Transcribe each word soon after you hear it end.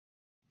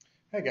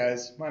Hey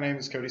guys, my name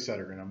is Cody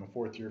Settergren. I'm a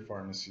fourth year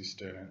pharmacy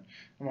student.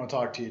 I'm going to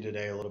talk to you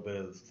today a little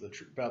bit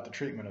about the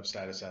treatment of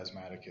status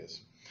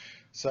asthmaticus.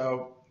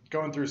 So,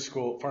 going through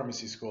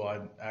pharmacy school, I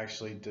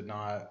actually did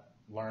not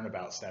learn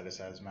about status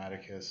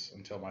asthmaticus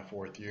until my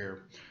fourth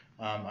year.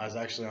 I was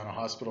actually on a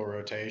hospital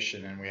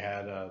rotation, and we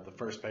had the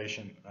first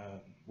patient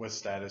with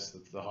status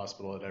that the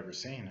hospital had ever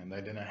seen, and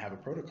they didn't have a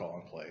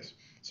protocol in place.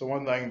 So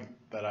one thing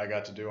that I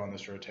got to do on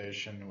this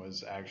rotation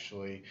was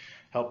actually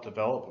help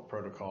develop a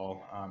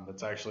protocol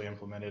that's actually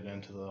implemented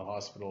into the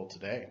hospital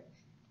today.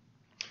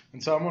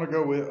 And so I'm going to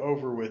go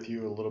over with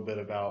you a little bit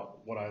about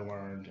what I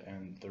learned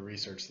and the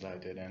research that I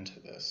did into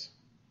this.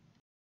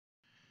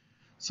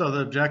 So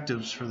the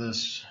objectives for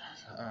this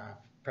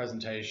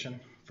presentation,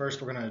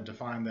 first we're going to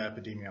define the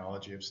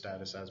epidemiology of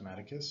status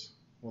asthmaticus.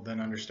 We'll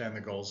then understand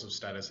the goals of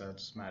status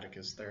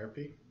asthmaticus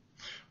therapy.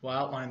 We'll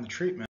outline the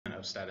treatment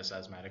of status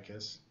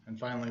asthmaticus, and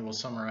finally we'll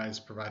summarize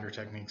provider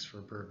techniques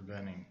for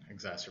preventing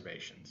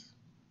exacerbations.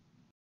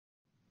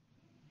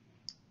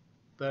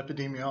 The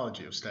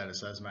epidemiology of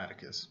status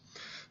asthmaticus.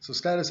 So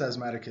status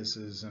asthmaticus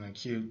is an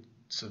acute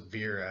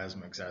severe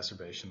asthma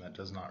exacerbation that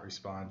does not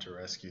respond to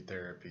rescue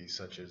therapy,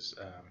 such as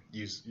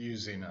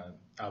using an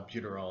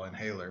albuterol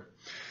inhaler.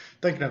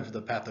 Thinking of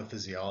the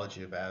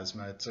pathophysiology of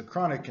asthma, it's a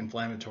chronic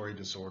inflammatory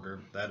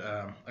disorder that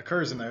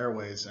occurs in the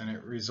airways, and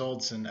it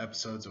results in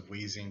episodes of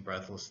wheezing,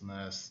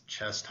 breathlessness,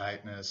 chest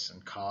tightness,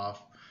 and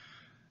cough.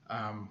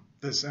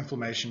 This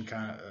inflammation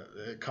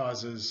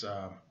causes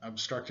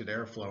obstructed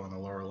airflow in the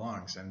lower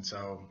lungs, and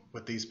so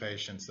with these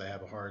patients, they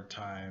have a hard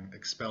time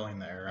expelling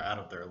the air out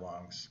of their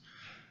lungs.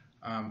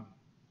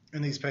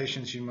 In these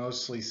patients, you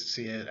mostly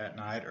see it at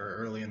night or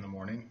early in the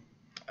morning.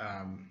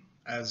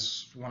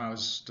 As when I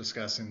was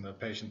discussing the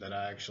patient that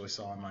I actually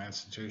saw in my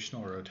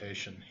institutional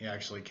rotation, he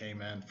actually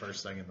came in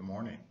first thing in the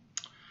morning.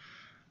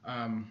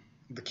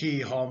 The key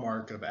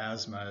hallmark of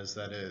asthma is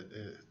that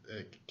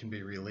it can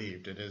be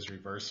relieved. It is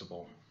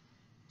reversible.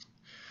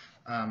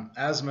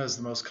 Asthma is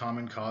the most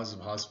common cause of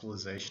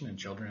hospitalization in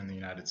children in the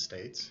United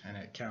States, and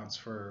it counts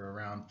for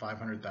around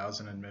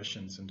 500,000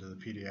 admissions into the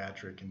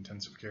pediatric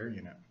intensive care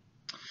unit.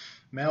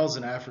 Males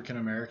and African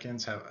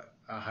Americans have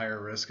a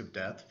higher risk of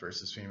death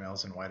versus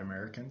females and white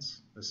Americans.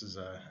 This is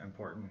an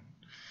important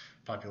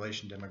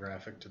population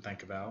demographic to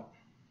think about.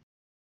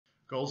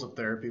 Goals of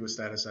therapy with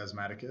status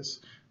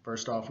asthmaticus.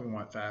 First off, we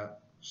want fast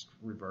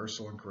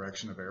reversal and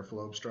correction of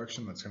airflow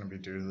obstruction that's going to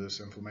be due to this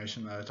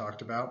inflammation that I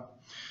talked about.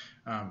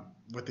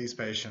 With these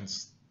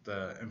patients,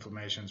 the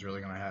inflammation is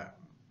really going to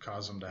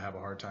cause them to have a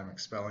hard time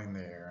expelling the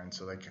air, and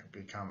so they can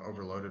become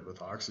overloaded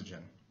with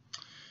oxygen.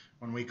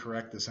 When we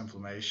correct this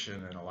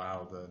inflammation and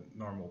allow the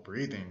normal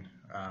breathing,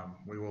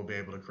 we will be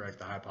able to correct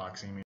the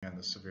hypoxemia and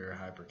the severe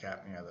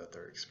hypercapnia that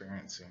they're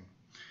experiencing.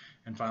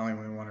 And finally,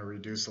 we want to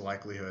reduce the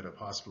likelihood of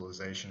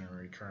hospitalization and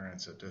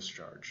recurrence at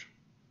discharge.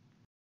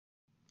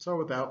 So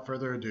without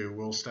further ado,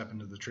 we'll step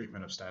into the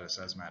treatment of status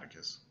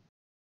asthmaticus.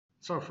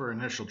 So for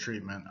initial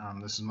treatment,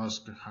 this is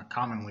most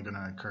commonly going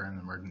to occur in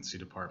the emergency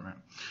department.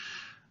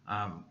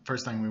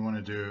 First thing we want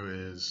to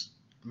do is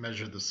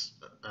measure this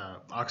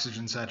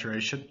oxygen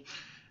saturation.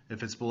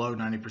 If it's below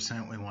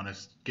 90%, we want to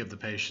give the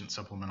patient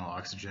supplemental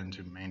oxygen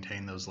to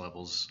maintain those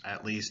levels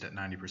at least at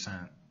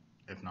 90%,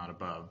 if not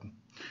above.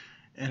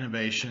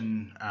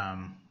 Intubation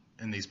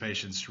in these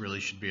patients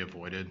really should be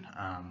avoided.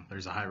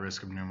 There's a high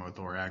risk of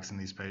pneumothorax in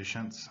these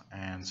patients,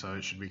 and so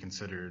it should be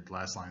considered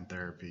last line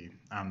therapy.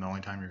 The only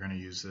time you're going to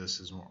use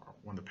this is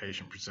when the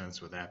patient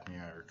presents with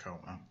apnea or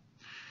coma.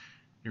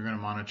 You're going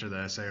to monitor the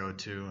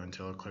SaO2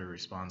 until a clear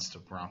response to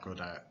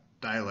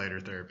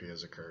bronchodilator therapy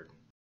has occurred.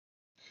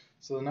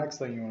 So the next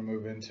thing you want to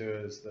move into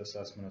is the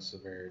assessment of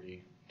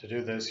severity. To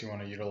do this, you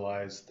want to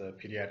utilize the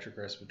Pediatric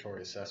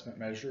Respiratory Assessment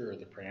Measure, or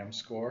the PRAM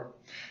score.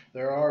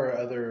 There are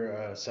other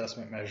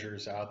assessment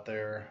measures out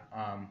there.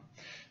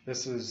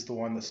 This is the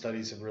one that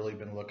studies have really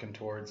been looking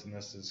towards, and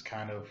this is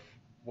kind of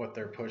what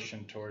they're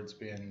pushing towards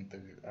being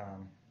the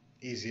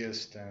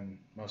easiest and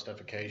most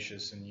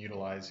efficacious in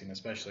utilizing,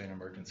 especially in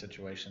emergent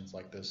situations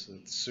like this.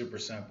 It's super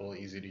simple,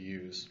 easy to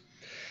use.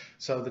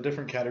 So the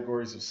different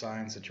categories of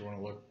signs that you want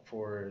to look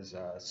for is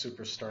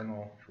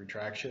suprasternal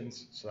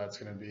retractions. So that's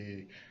going to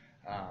be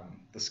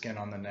the skin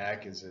on the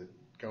neck. Is it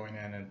going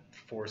in and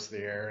force the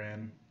air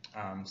in?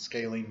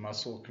 Scalene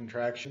muscle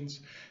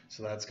contractions.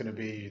 So that's going to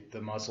be the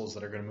muscles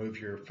that are going to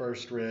move your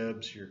first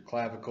ribs, your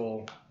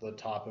clavicle, the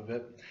top of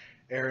it.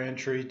 Air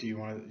entry. You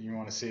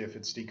want to see if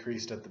it's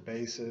decreased at the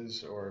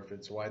bases or if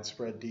it's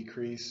widespread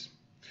decrease.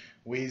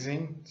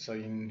 Wheezing. So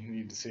you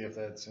need to see if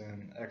that's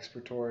in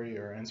expiratory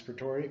or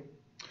inspiratory.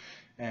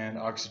 And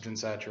oxygen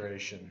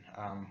saturation.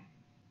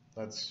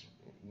 That's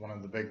one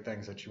of the big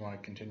things that you want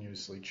to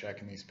continuously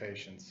check in these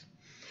patients.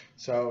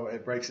 So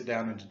it breaks it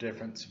down into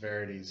different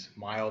severities.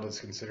 Mild is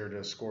considered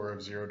a score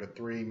of 0 to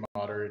 3,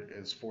 moderate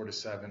is 4 to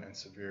 7, and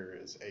severe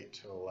is 8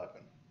 to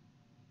 11.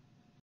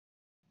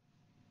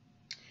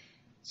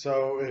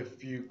 So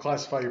if you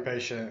classify your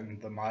patient in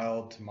the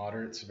mild to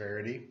moderate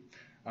severity,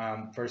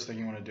 first thing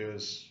you want to do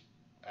is,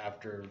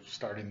 after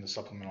starting the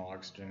supplemental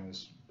oxygen,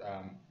 is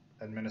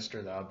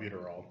administer the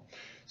albuterol.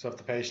 So if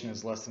the patient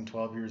is less than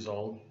 12 years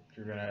old,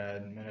 you're going to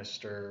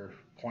administer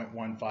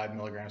 0.15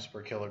 milligrams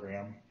per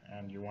kilogram,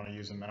 and you want to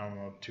use a minimum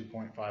of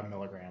 2.5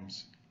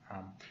 milligrams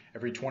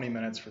every 20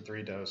 minutes for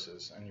 3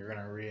 doses, and you're going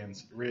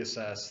to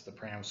reassess the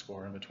PRAM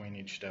score in between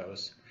each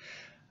dose.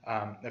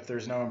 If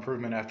there's no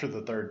improvement after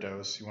the 3rd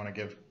dose, you want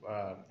to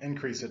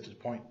increase it to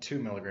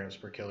 0.2 milligrams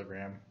per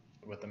kilogram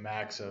with a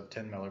max of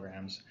 10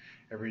 milligrams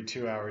every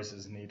 2 hours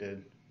as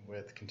needed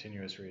with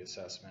continuous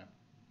reassessment.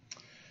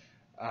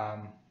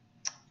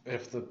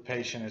 If the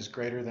patient is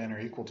greater than or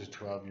equal to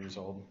 12 years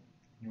old,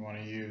 you want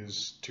to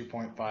use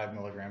 2.5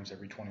 milligrams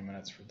every 20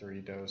 minutes for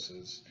 3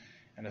 doses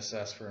and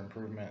assess for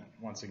improvement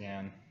once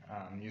again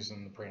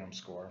using the PRAM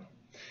score.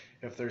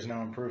 If there's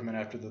no improvement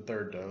after the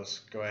 3rd dose,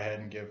 go ahead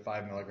and give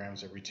 5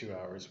 milligrams every 2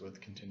 hours with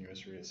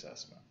continuous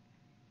reassessment.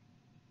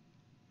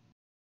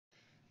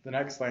 The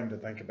next thing to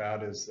think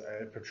about is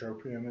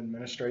ipratropium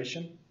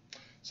administration.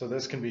 So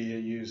this can be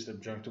used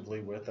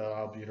adjunctively with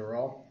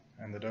albuterol,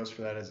 and the dose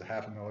for that is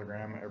 0.5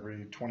 milligram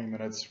every 20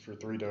 minutes for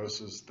 3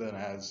 doses, then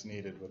as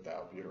needed with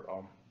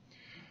albuterol.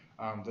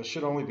 This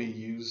should only be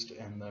used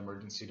in the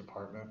emergency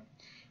department.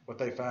 What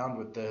they found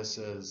with this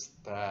is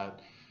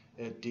that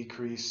it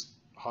decreased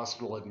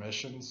hospital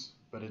admissions,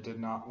 but it did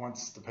not,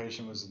 once the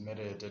patient was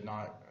admitted, it did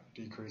not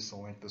decrease the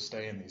length of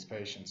stay in these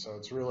patients. So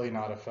it's really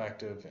not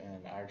effective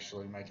in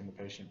actually making the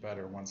patient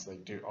better once they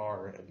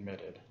are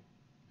admitted.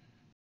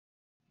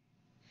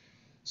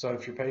 So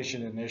if your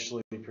patient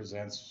initially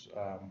presents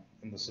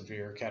in the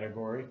severe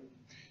category,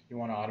 you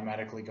want to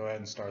automatically go ahead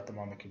and start them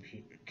on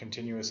the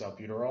continuous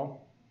albuterol.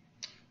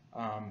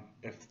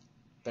 If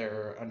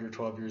they're under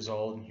 12 years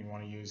old, you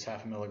want to use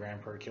 0.5 milligram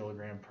per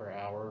kilogram per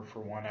hour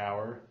for 1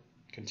 hour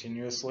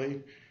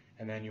continuously,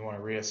 and then you want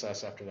to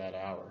reassess after that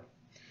hour.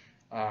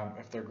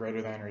 If they're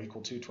greater than or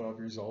equal to 12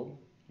 years old,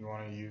 you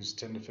want to use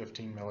 10 to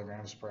 15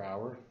 milligrams per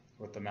hour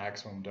with the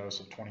maximum dose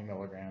of 20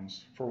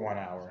 milligrams for 1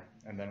 hour,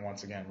 and then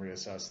once again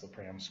reassess the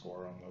PRAM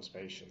score on those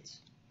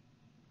patients.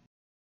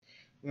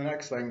 The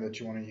next thing that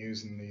you want to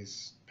use in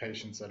these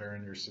patients that are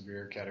in your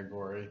severe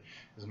category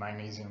is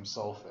magnesium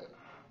sulfate.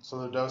 So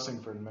the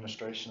dosing for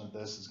administration of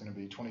this is going to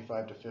be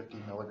 25 to 50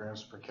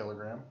 milligrams per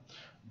kilogram,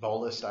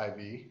 bolus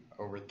IV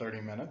over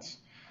 30 minutes,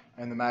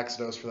 and the max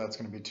dose for that's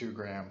going to be 2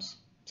 grams.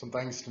 Some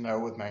things to know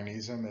with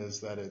magnesium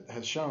is that it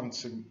has shown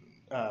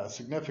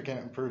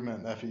significant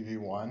improvement in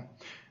FEV1.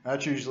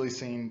 That's usually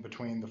seen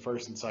between the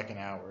 1st and 2nd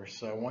hour.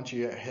 So once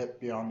you hit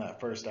beyond that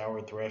 1st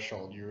hour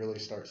threshold, you really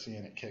start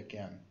seeing it kick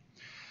in.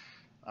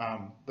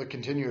 The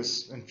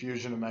continuous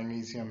infusion of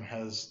magnesium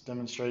has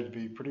demonstrated to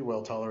be pretty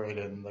well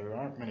tolerated, and there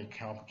aren't many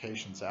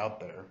complications out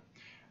there.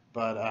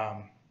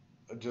 But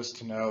just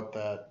to note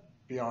that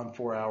beyond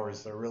 4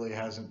 hours, there really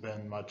hasn't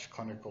been much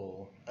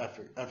clinical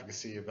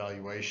efficacy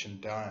evaluation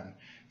done.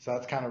 So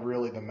that's kind of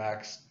really the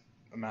max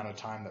amount of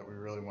time that we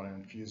really want to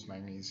infuse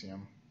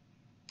magnesium.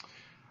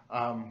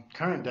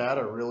 Current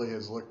data really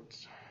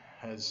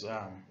has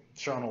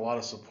shown a lot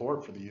of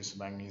support for the use of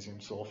magnesium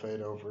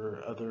sulfate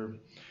over other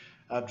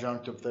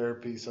adjunctive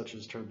therapies such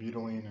as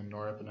terbutaline and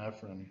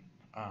norepinephrine,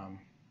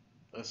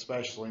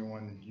 especially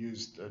when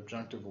used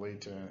adjunctively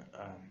to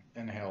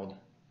inhaled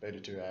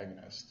beta-2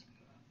 agonist.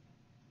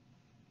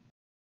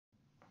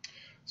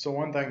 So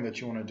one thing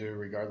that you want to do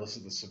regardless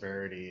of the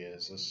severity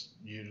is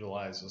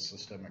utilize the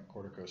systemic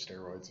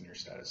corticosteroids in your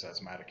status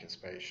asthmaticus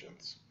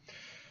patients.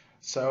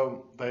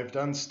 So they've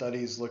done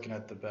studies looking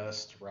at the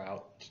best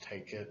route to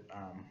take it,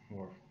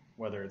 or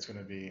whether it's going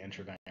to be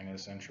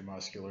intravenous,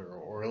 intramuscular, or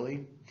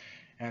orally.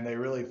 And they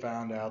really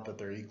found out that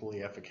they're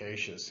equally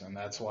efficacious, and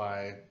that's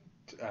why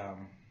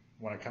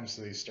when it comes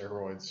to these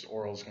steroids,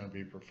 oral is going to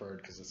be preferred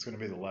because it's going to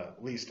be the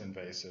least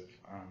invasive,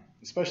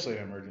 especially in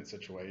an emergent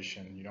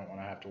situation. You don't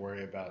want to have to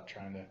worry about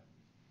trying to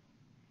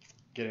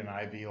get an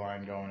IV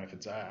line going if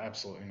it's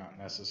absolutely not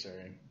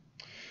necessary.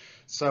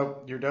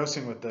 So your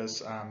dosing with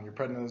this, your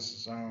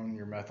prednisone,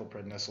 your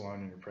methylprednisolone,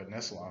 and your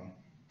prednisolone,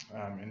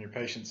 in your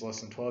patients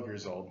less than 12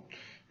 years old,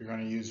 you're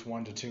going to use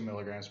 1 to 2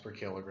 milligrams per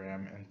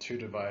kilogram in 2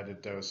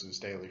 divided doses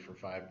daily for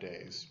 5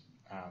 days.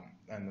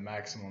 And the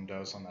maximum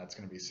dose on that's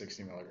going to be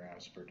 60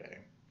 milligrams per day.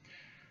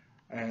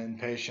 And in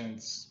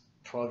patients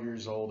 12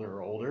 years old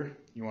or older,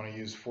 you want to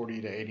use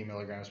 40 to 80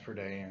 milligrams per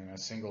day in a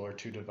single or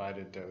 2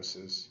 divided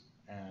doses.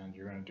 And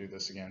you're going to do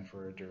this again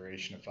for a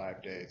duration of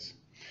 5 days.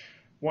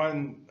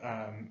 One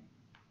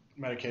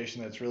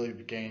medication that's really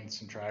gained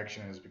some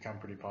traction and has become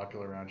pretty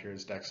popular around here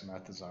is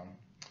dexamethasone.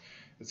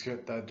 It's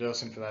good. The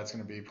dosing for that's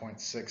going to be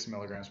 0.6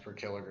 milligrams per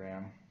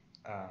kilogram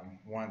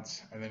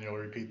once, and then you'll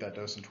repeat that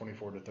dose in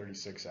 24 to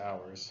 36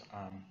 hours.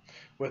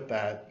 With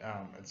that,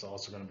 it's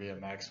also going to be a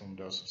maximum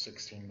dose of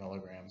 16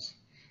 milligrams.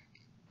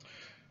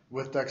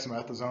 With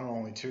dexamethasone,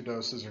 only 2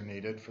 doses are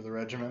needed for the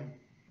regimen.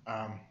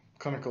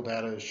 Clinical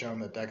data has shown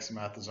that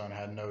dexamethasone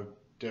had no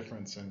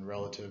difference in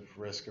relative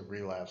risk of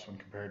relapse when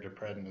compared to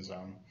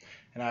prednisone,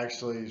 and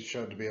actually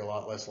showed to be a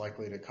lot less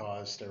likely to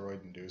cause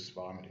steroid-induced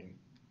vomiting.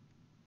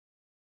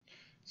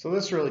 So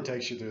this really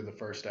takes you through the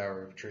first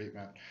hour of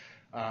treatment.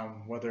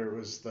 Whether it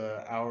was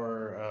the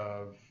hour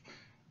of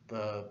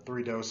the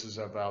 3 doses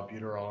of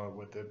albuterol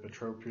with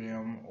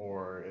ipratropium,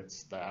 or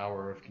it's the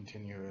hour of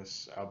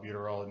continuous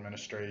albuterol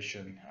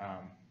administration.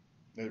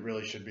 It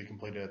really should be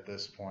completed at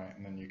this point,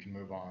 and then you can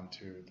move on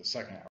to the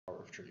second hour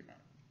of treatment.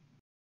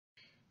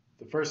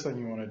 The first thing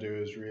you want to do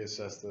is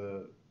reassess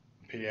the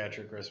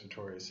Pediatric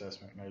Respiratory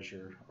Assessment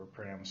Measure, or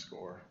PRAM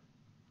score.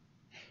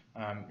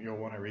 You'll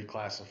want to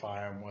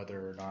reclassify them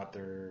whether or not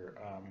their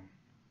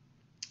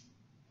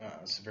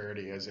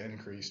severity has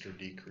increased or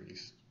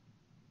decreased.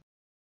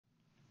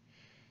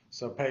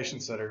 So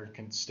patients that are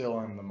still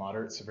in the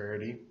moderate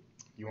severity,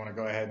 you want to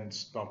go ahead and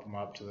bump them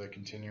up to the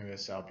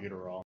continuous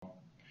albuterol.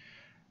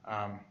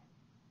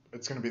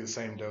 It's going to be the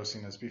same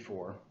dosing as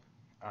before,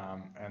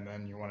 and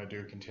then you want to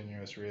do a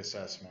continuous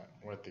reassessment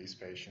with these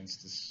patients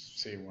to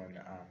see when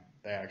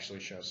they actually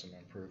show some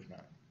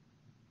improvement.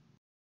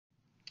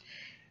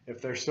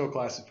 If they're still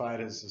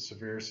classified as a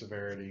severe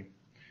severity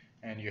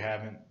and you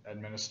haven't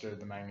administered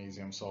the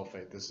magnesium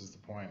sulfate, this is the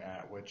point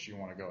at which you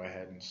want to go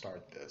ahead and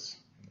start this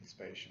in these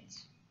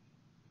patients.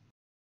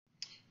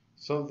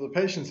 So the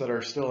patients that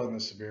are still in the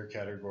severe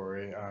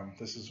category,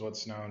 this is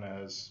what's known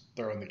as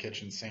throwing the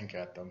kitchen sink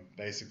at them.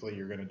 Basically,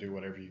 you're going to do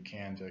whatever you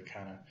can to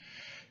kind of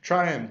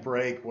try and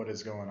break what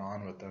is going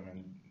on with them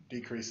and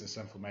decrease this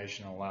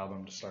inflammation and allow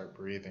them to start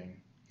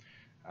breathing.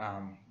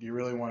 You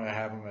really want to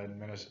have them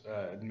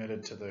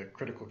admitted to the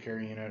critical care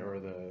unit or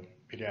the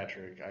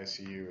pediatric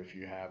ICU if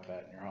you have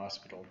that in your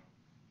hospital.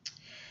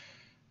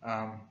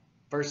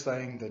 First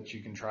thing that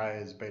you can try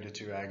is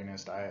beta-2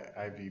 agonist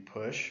IV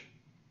push.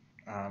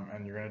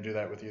 And you're going to do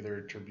that with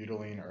either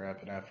terbutaline or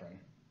epinephrine.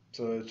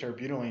 So the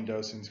terbutaline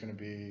dosing is going to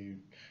be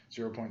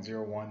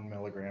 0.01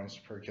 milligrams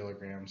per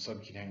kilogram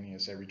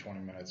subcutaneous every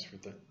 20 minutes for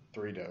the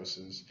 3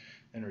 doses,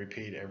 and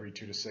repeat every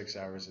 2 to 6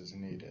 hours as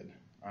needed.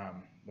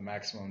 The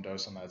maximum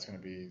dose on that is going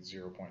to be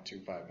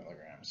 0.25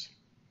 milligrams.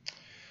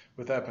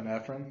 With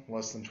epinephrine,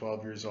 less than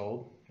 12 years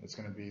old, it's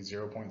going to be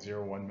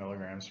 0.01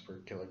 milligrams per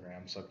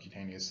kilogram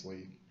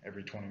subcutaneously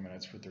every 20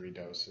 minutes for 3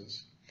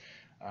 doses.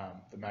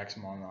 The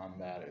maximum on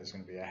that is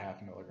going to be a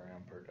half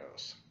milligram per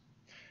dose.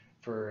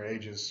 For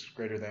ages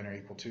greater than or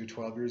equal to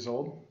 12 years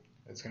old,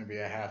 it's going to be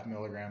a half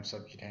milligram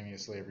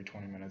subcutaneously every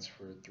 20 minutes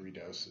for 3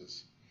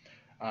 doses.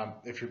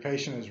 If your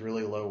patient is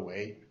really low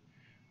weight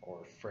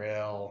or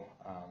frail,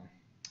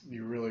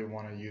 you really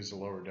want to use a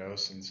lower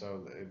dose, and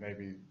so it may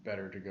be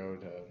better to go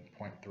to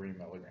 0.3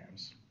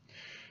 milligrams.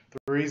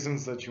 The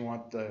reasons that you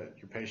want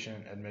your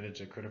patient admitted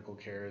to critical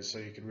care is so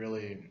you can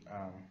really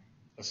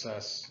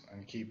assess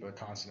and keep a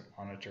constant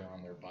monitor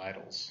on their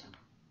vitals.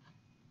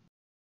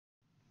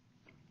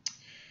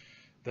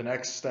 The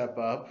next step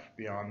up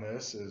beyond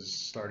this is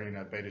starting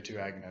a beta-2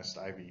 agonist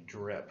IV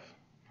drip.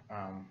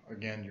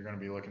 Again, you're going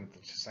to be looking at the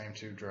same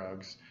 2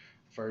 drugs,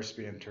 first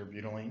being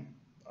terbutaline.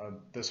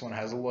 This one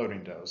has a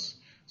loading dose,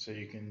 so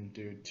you can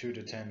do 2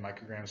 to 10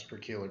 micrograms per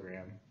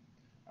kilogram.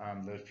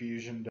 The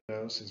fusion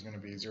dose is going to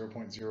be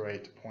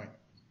 0.08 to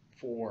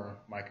 0.4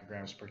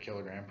 micrograms per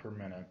kilogram per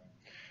minute.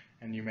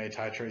 And you may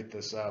titrate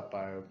this up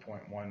by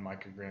 0.1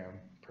 microgram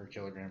per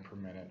kilogram per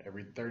minute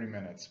every 30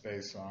 minutes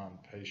based on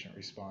patient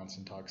response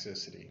and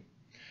toxicity.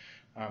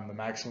 The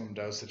maximum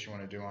dose that you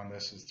want to do on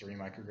this is 3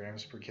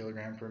 micrograms per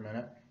kilogram per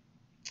minute.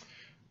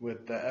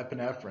 With the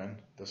epinephrine,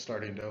 the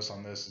starting dose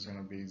on this is going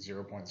to be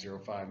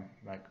 0.05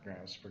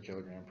 micrograms per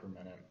kilogram per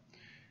minute.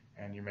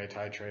 And you may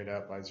titrate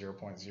up by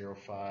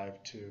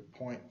 0.05 to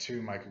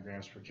 0.2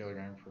 micrograms per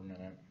kilogram per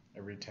minute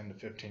every 10 to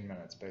 15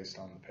 minutes based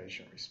on the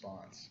patient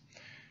response.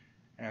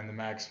 And the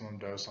maximum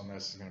dose on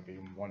this is going to be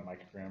 1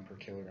 microgram per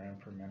kilogram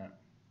per minute.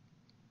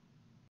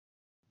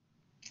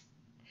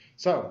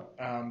 So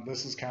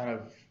this is kind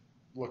of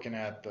looking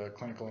at the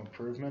clinical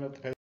improvement of the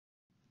patient.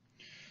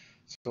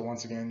 So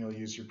once again, you'll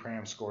use your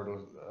PRAM score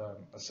to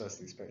assess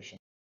these patients.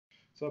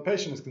 So a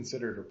patient is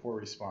considered a poor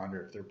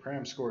responder if their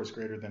PRAM score is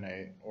greater than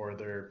 8 or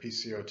their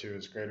PCO2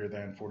 is greater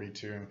than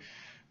 42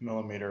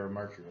 millimeter of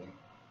mercury.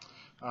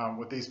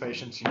 With these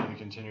patients, you need to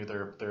continue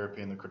their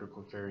therapy in the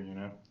critical care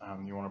unit.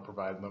 You want to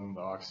provide them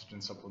the oxygen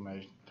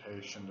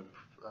supplementation to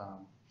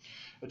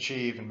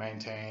achieve and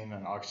maintain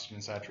an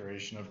oxygen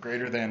saturation of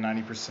greater than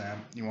 90%.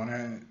 You want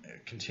to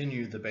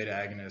continue the beta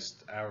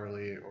agonist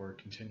hourly or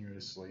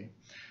continuously,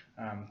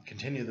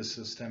 continue the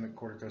systemic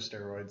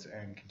corticosteroids,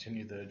 and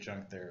continue the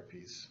adjunct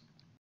therapies.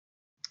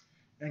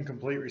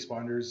 Incomplete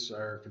responders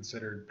are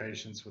considered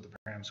patients with a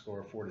PRAM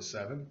score of 4 to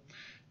 7.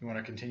 You want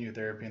to continue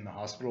therapy in the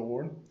hospital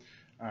ward.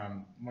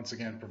 Once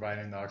again,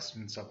 providing the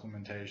oxygen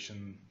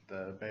supplementation,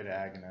 the beta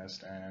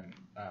agonist, and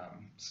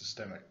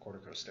systemic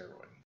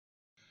corticosteroid.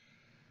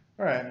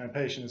 All right, and a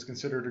patient is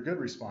considered a good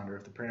responder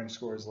if the PRAM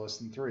score is less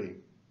than 3.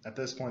 At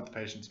this point, the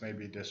patients may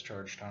be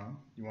discharged home.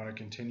 You want to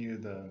continue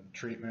the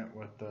treatment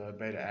with the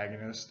beta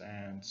agonist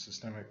and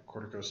systemic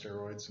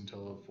corticosteroids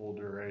until the full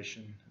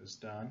duration is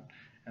done,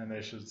 and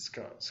they should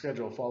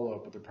schedule a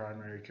follow-up with the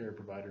primary care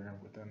provider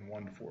within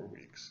 1 to 4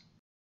 weeks.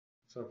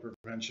 So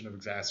prevention of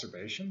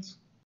exacerbations.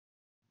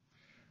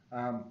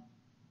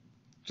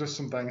 Just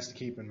some things to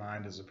keep in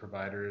mind as a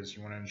provider is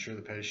you want to ensure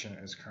the patient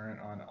is current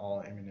on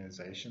all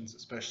immunizations,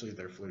 especially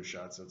their flu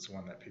shots. That's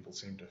one that people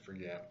seem to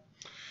forget.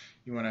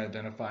 You want to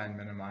identify and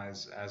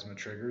minimize asthma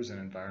triggers and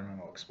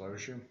environmental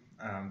exposure.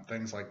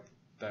 Things like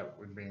that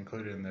would be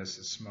included in this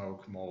is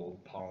smoke,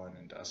 mold, pollen,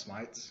 and dust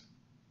mites.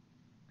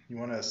 You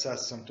want to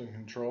assess symptom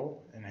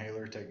control,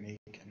 inhaler technique,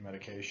 and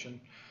medication.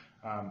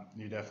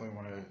 You definitely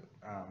want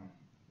to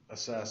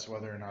assess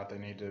whether or not they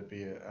need to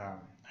be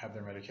have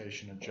their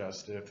medication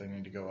adjusted, if they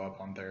need to go up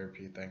on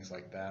therapy, things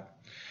like that.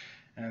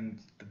 And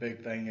the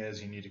big thing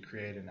is you need to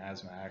create an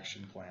asthma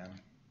action plan.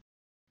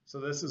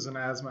 So this is an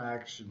asthma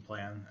action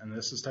plan, and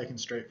this is taken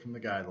straight from the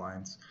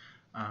guidelines.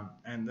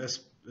 And this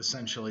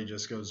essentially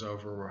just goes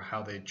over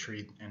how they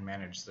treat and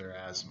manage their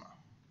asthma.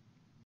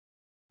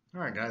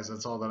 All right, guys,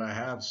 that's all that I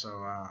have. So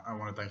I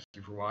want to thank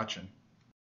you for watching.